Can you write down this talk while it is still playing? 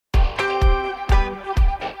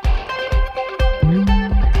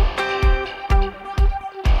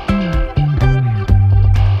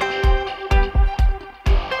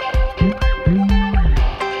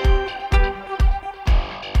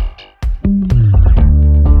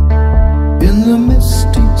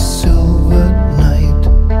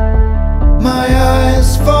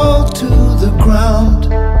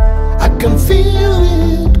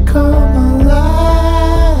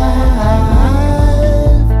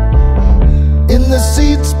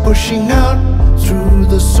pushing out through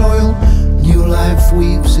the soil. New life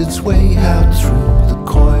weaves its way out through the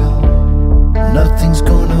coil. Nothing's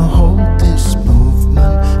gonna hold this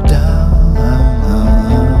movement down.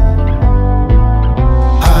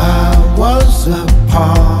 I was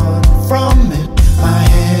apart from it, my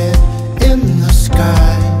head in the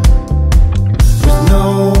sky, with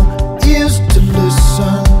no ears to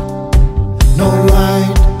listen, no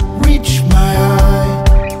light reached my eye.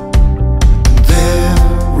 There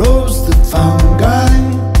rose the fungi,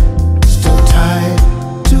 still tied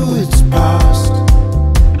to its past,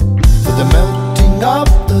 for the melting of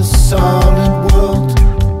the solid world.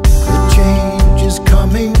 The change is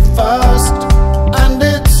coming fast, and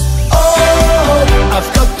it's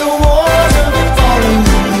I've got the water falling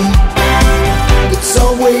on me. It's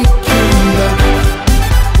all waking up.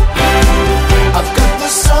 I've got the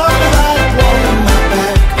sunlight warming my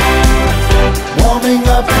back, warming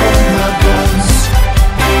up on my bones.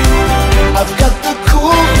 I've got the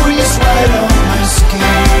cool breeze right on my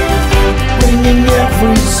skin, bringing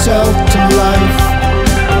every cell to life,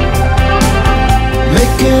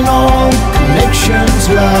 making all connections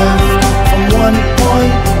live, from one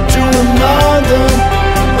point to another,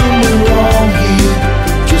 and we're all here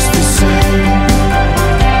just the same.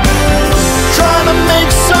 Trying to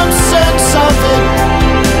make some sense of it,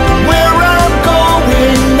 where I'm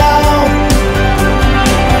going now,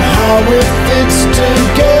 and how it fits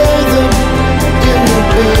together in the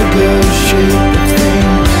bigger shape of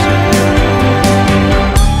things.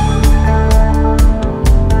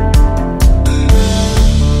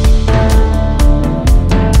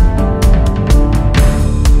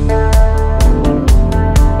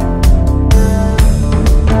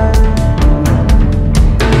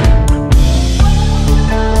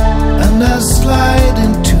 And I slide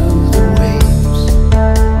into the waves,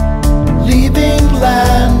 leaving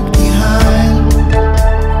land behind.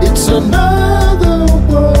 It's another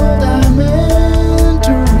world I'm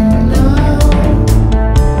entering now.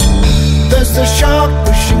 There's the shark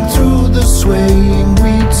pushing through the swaying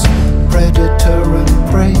weeds, predator and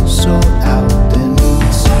prey sort out their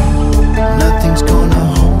needs. Nothing's gonna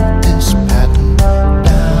hold this pattern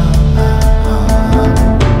down.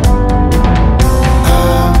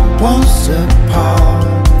 I was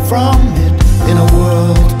apart from it in a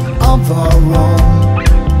world of our own.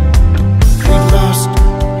 We lost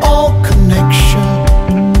all connection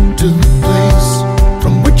to the place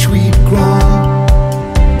from which we'd grown.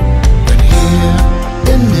 But here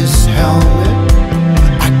in this helmet,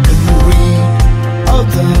 I can read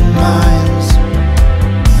other minds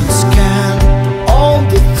and scan all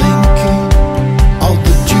the thinking, all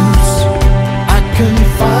the juice I can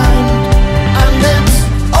find. And it's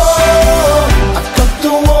I've got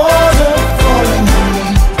the water falling on me.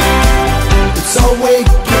 It's all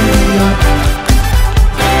waking me up.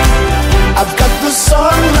 I've got the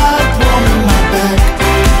sunlight warming my back,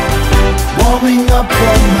 warming up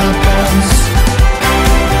on my bones.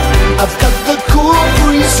 I've got the cool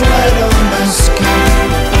breeze right on my skin,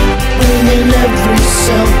 bringing every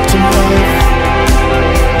cell to life,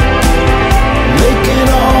 making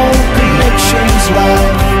all connections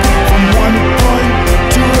live, from one point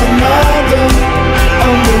to another,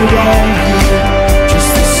 and we're all here just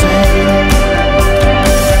the same.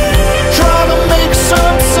 Trying to make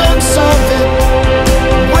some sense of it,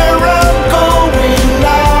 where I'm going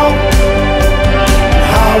now,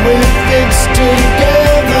 how it fits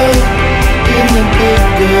together in the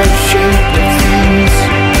bigger shape of things.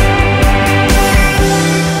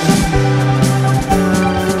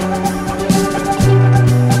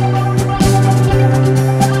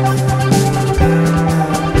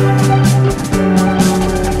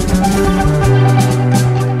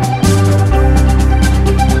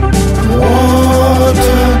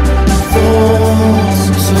 Water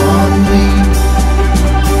falls on me.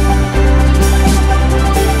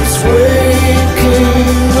 It's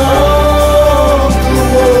waking up the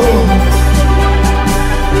world.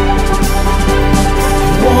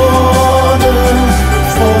 Water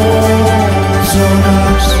falls on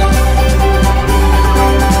us,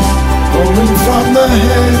 going from the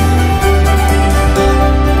head,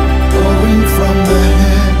 going from the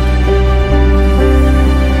head,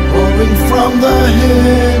 going from the head.